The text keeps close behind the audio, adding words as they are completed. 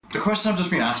the question I've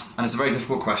just been asked, and it's a very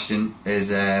difficult question,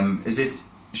 is it,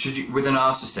 should you, with a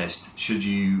narcissist, should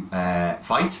you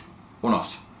fight or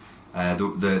not?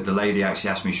 The lady actually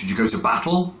asked me, should you go to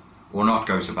battle or not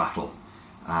go to battle?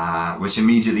 Which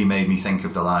immediately made me think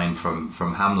of the line from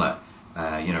Hamlet,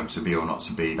 to be or not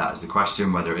to be, that is the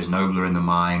question, whether it is nobler in the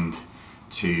mind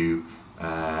to,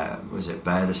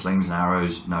 bear the slings and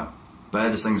arrows, bear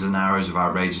the slings and arrows of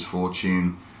outrageous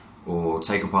fortune, or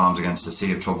take up arms against a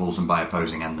sea of troubles and by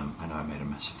opposing end them. I know I made a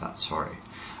mess of that, sorry.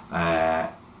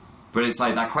 But it's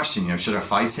like that question, should I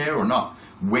fight here or not?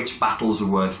 Which battles are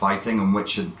worth fighting and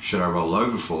which should I roll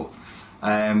over for?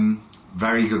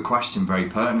 Very good question, very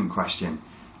pertinent question.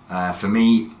 For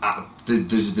me,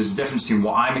 there's a difference between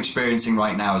what I'm experiencing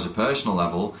right now as a personal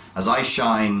level, as I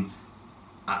shine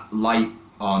light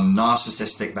on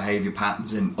narcissistic behaviour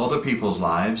patterns in other people's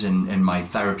lives, in my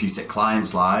therapeutic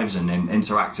clients' lives, and in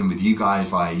interacting with you guys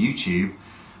via YouTube.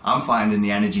 I'm finding the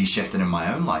energy shifting in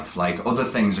my own life. Like, other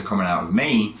things are coming out of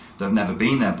me that have never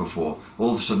been there before.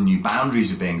 All of a sudden, new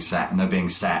boundaries are being set, and they're being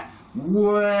set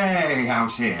way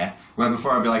out here, where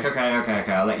before I'd be like,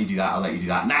 okay, I'll let you do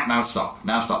that. Now stop.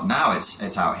 Now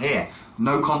it's out here.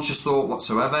 No conscious thought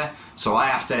whatsoever. So I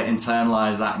have to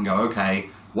internalize that and go, okay,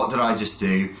 what did I just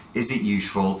do? Is it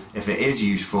useful? If it is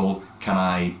useful, can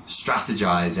I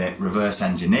strategize it, reverse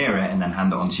engineer it, and then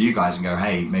hand it on to you guys and go,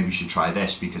 hey, maybe you should try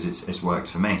this because it's worked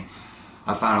for me.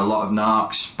 I found a lot of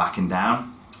narcs backing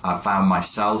down. I found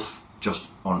myself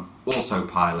just on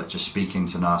autopilot, just speaking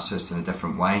to narcissists in a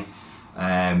different way.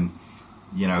 One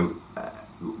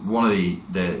of the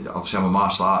obviously I'm a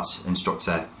martial arts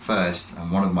instructor first,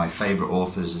 and one of my favourite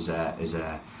authors is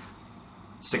a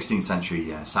 16th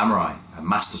century samurai, a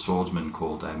master swordsman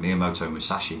called Miyamoto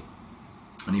Musashi,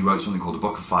 and he wrote something called the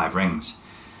Book of Five Rings.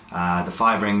 The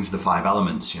five rings are the five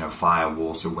elements, fire,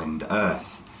 water, wind,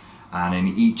 earth, and in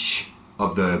each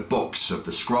of the books, of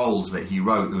the scrolls that he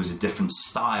wrote, there was a different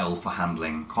style for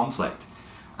handling conflict.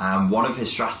 And one of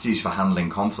his strategies for handling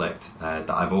conflict that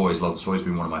I've always loved, it's always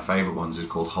been one of my favourite ones, is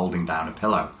called holding down a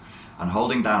pillow. And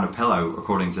holding down a pillow,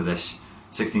 according to this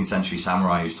 16th century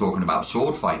samurai who's talking about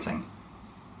sword fighting,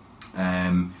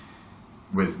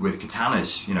 with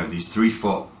katanas, these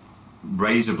 3-foot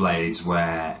razor blades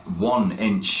where 1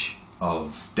 inch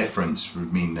of difference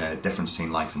would mean the difference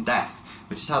between life and death,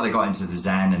 which is how they got into the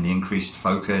Zen and the increased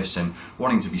focus and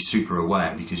wanting to be super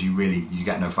aware, because you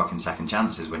get no fucking second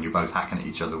chances when you're both hacking at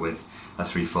each other with a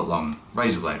 3-foot long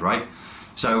razor blade, right?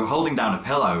 So holding down a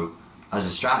pillow as a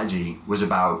strategy was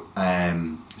about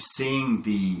seeing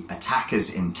the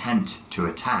attacker's intent to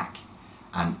attack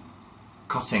and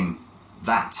cutting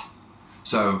that.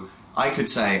 So I could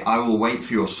say, I will wait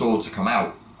for your sword to come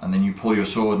out, and then you pull your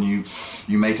sword and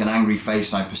you make an angry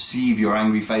face, and I perceive your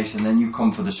angry face, and then you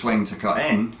come for the swing to cut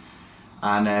in.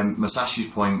 And Musashi's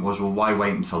point was, well, why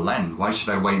wait until then? Why should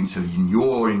I wait until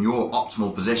you're in your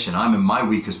optimal position? I'm in my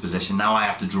weakest position. Now I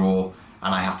have to draw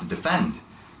and I have to defend. He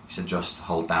said, just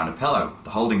hold down a pillow. The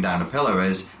holding down a pillow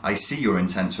is, I see your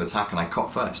intent to attack and I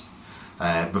cut first.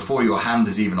 Before your hand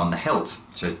is even on the hilt.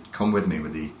 So come with me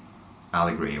with the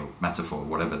allegory or metaphor,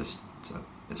 whatever this.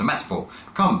 It's a metaphor.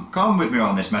 Come with me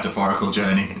on this metaphorical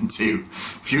journey into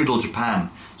feudal Japan.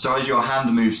 So as your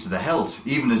hand moves to the hilt,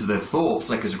 even as the thought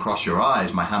flickers across your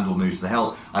eyes, my hand will move to the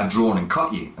hilt. I've drawn and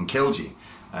cut you and killed you.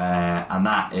 And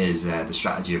that is the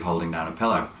strategy of holding down a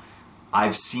pillow.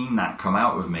 I've seen that come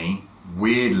out of me,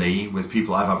 weirdly, with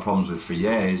people I've had problems with for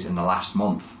years. In the last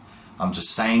month, I'm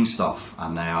just saying stuff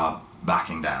and they are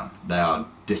backing down. They are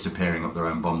disappearing up their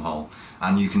own bumhole.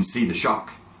 And you can see the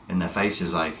shock in their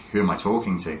faces, like, who am I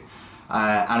talking to?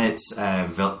 And it's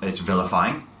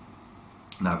vilifying.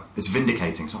 No, it's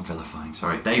vindicating. It's not vilifying,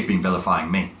 sorry. They've been vilifying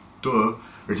me. Duh.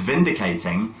 It's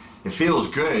vindicating. It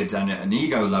feels good, and at an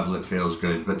ego level it feels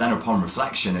good, but then upon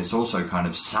reflection it's also kind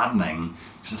of saddening,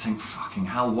 because I think, fucking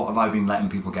hell, what have I been letting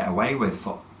people get away with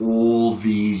for all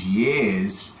these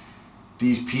years?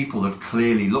 These people have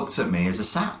clearly looked at me as a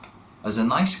sap, as a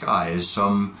nice guy, as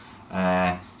some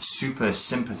super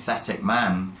sympathetic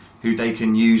man who they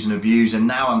can use and abuse, and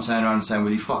now I'm turning around and saying,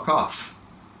 will you fuck off?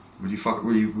 Will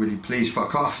you please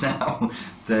fuck off now?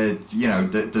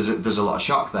 There's a lot of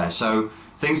shock there. So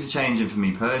things are changing for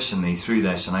me personally through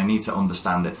this, and I need to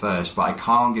understand it first, but I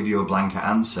can't give you a blanket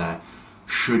answer.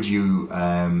 Should you,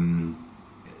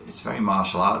 it's very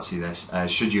martial artsy this,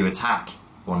 should you attack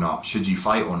or not? Should you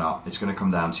fight or not? It's going to come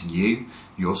down to you,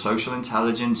 your social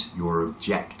intelligence, your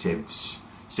objectives.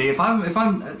 See, if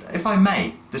I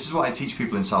may, this is what I teach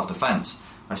people in self-defense.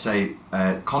 I say,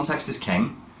 context is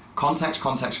king. Context.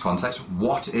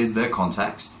 What is the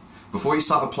context? Before you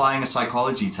start applying a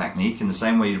psychology technique in the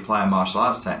same way you apply a martial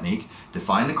arts technique,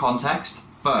 define the context,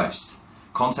 First,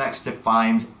 context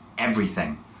defines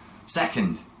everything.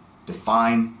 Second,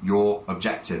 define your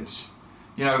objectives.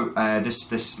 You know,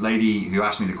 this lady who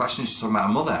asked me the question, she's talking about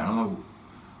her mother, and I'm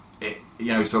like,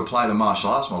 you know, to apply the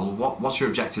martial arts model, what's your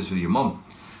objectives with your mum?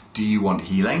 Do you want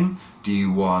healing? Do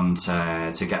you want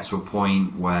to get to a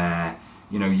point where,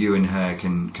 you know, you and her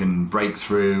can break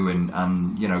through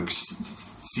and you know,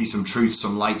 see some truth,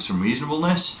 some light, some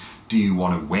reasonableness? Do you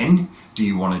want to win? Do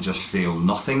you want to just feel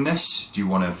nothingness? Do you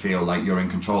want to feel like you're in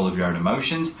control of your own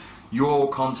emotions? Your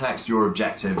context, your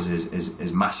objectives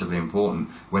is massively important.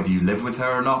 Whether you live with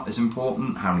her or not is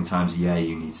important. How many times a year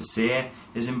you need to see her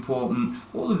is important.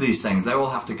 All of these things, they all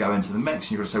have to go into the mix.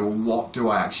 And you've got to say, well, what do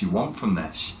I actually want from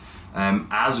this?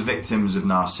 As victims of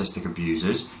narcissistic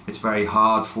abusers, it's very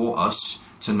hard for us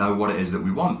to know what it is that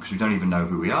we want because we don't even know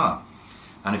who we are.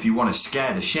 And if you want to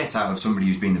scare the shit out of somebody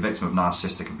who's been the victim of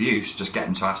narcissistic abuse, just get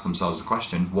them to ask themselves the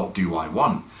question, what do I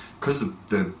want? Because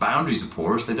the boundaries are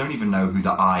porous, they don't even know who the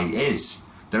I is.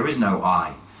 There is no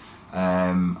I.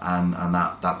 And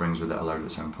that brings with it a load of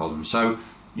its own problems. So,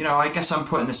 you know, I guess I'm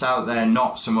putting this out there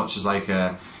not so much as like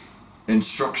a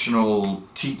instructional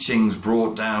teachings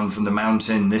brought down from the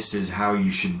mountain, this is how you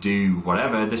should do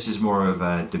whatever. This is more of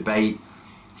a debate,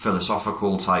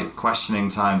 philosophical type questioning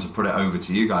time to put it over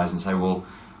to you guys and say, well,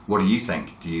 what do you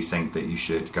think? Do you think that you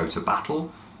should go to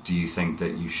battle? Do you think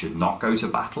that you should not go to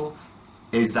battle?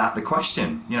 Is that the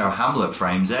question? You know, Hamlet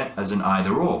frames it as an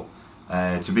either or.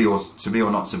 To be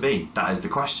or not to be. That is the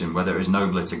question. Whether it is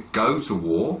nobler to go to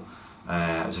war,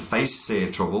 to face a sea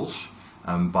of troubles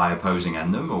by opposing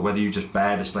end them, or whether you just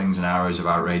bear the slings and arrows of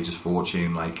outrageous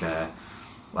fortune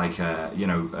you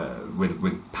know,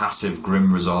 with passive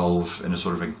grim resolve in a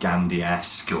sort of a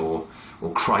Gandhi-esque or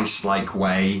Christ-like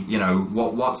way. You know,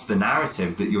 what's the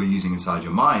narrative that you're using inside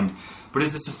your mind? But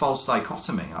is this a false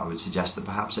dichotomy? I would suggest that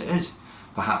perhaps it is.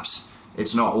 Perhaps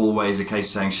it's not always a case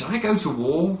of saying, should I go to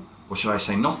war or should I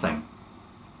say nothing?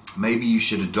 Maybe you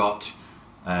should adopt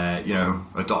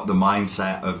the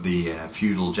mindset of the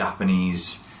feudal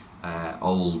Japanese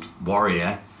old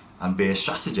warrior and be a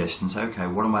strategist and say, okay,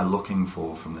 what am I looking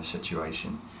for from this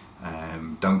situation?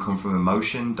 Don't come from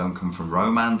emotion, don't come from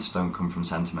romance, don't come from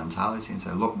sentimentality, and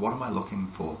say, look, what am I looking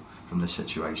for from this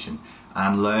situation?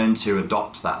 And learn to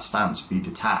adopt that stance, be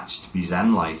detached, be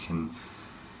Zen-like, and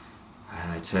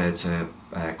to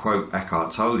quote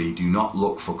Eckhart Tolle, do not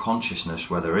look for consciousness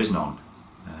where there is none.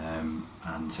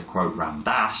 And to quote Ram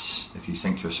Dass, if you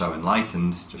think you're so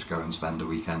enlightened, just go and spend a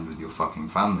weekend with your fucking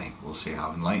family. We'll see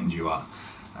how enlightened you are.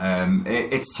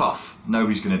 It's tough.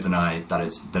 Nobody's going to deny that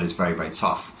it's very, very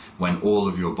tough when all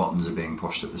of your buttons are being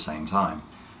pushed at the same time.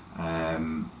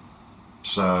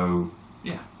 So,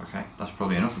 yeah, okay, that's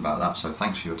probably enough about that. So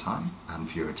thanks for your time and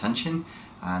for your attention.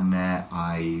 And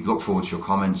I look forward to your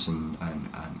comments and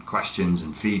questions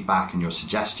and feedback and your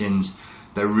suggestions.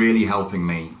 They're really helping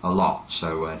me a lot.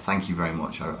 So thank you very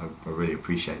much. I really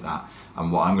appreciate that.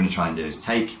 And what I'm going to try and do is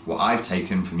take what I've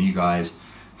taken from you guys,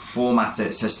 format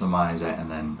it, systemize it,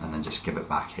 and then just give it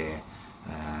back here.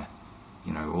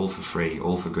 You know, all for free,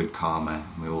 all for good karma.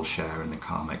 We all share in the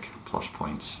karmic plus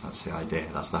points. That's the idea.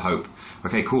 That's the hope.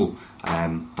 Okay, cool.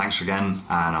 Thanks again,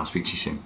 and I'll speak to you soon.